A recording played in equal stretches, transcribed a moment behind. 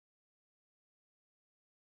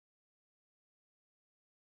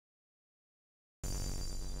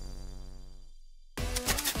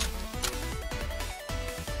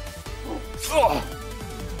Oh.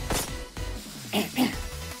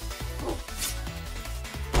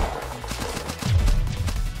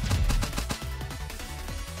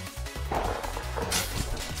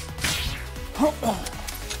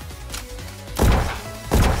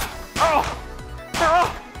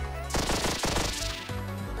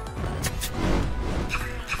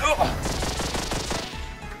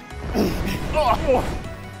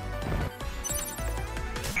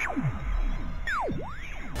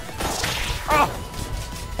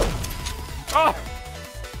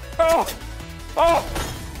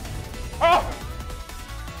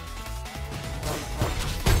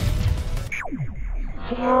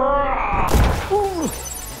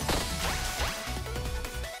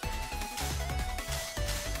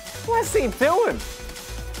 What's he doing?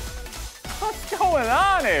 What's going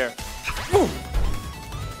on here? Oh!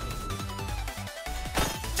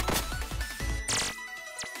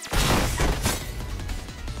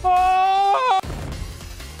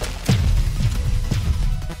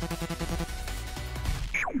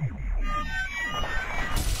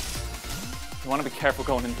 You want to be careful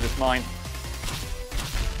going into this mine.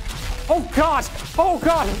 Oh God! Oh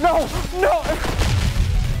God! No! No!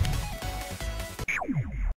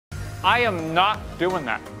 I am not doing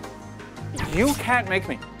that. You can't make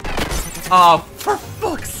me. Oh, for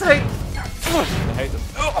fuck's sake! I hate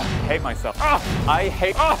this. I hate myself. I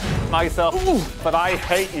hate myself, but I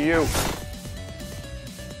hate you.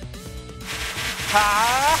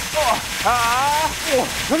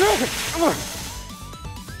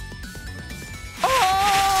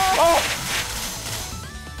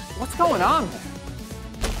 What's going on?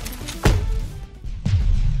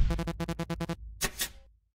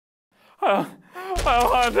 I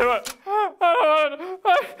don't want to do it. I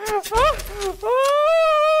don't want to.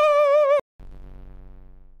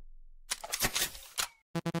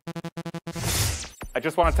 I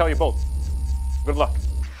just want to tell you both. Good luck.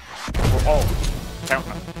 We're all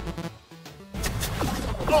counting on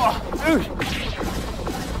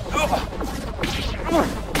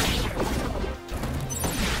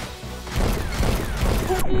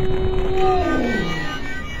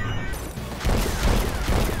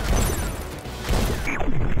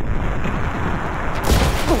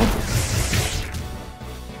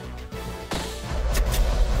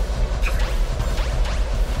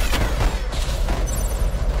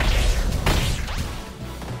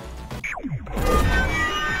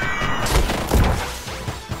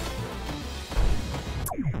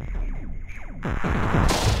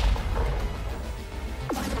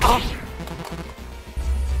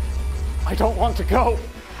I don't want to go.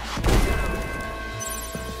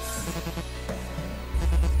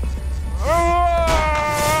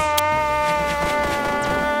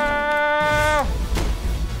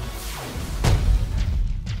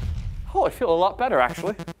 Oh, I feel a lot better,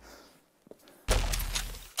 actually.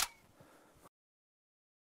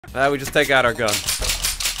 We just take out our gun.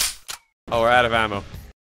 Oh, we're out of ammo.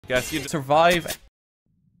 Guess you survive.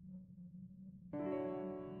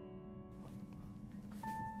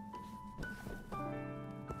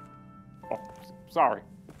 Oh, sorry.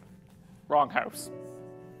 Wrong house.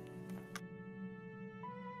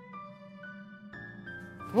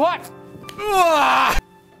 What?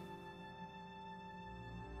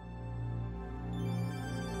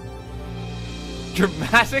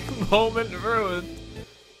 Dramatic moment ruined.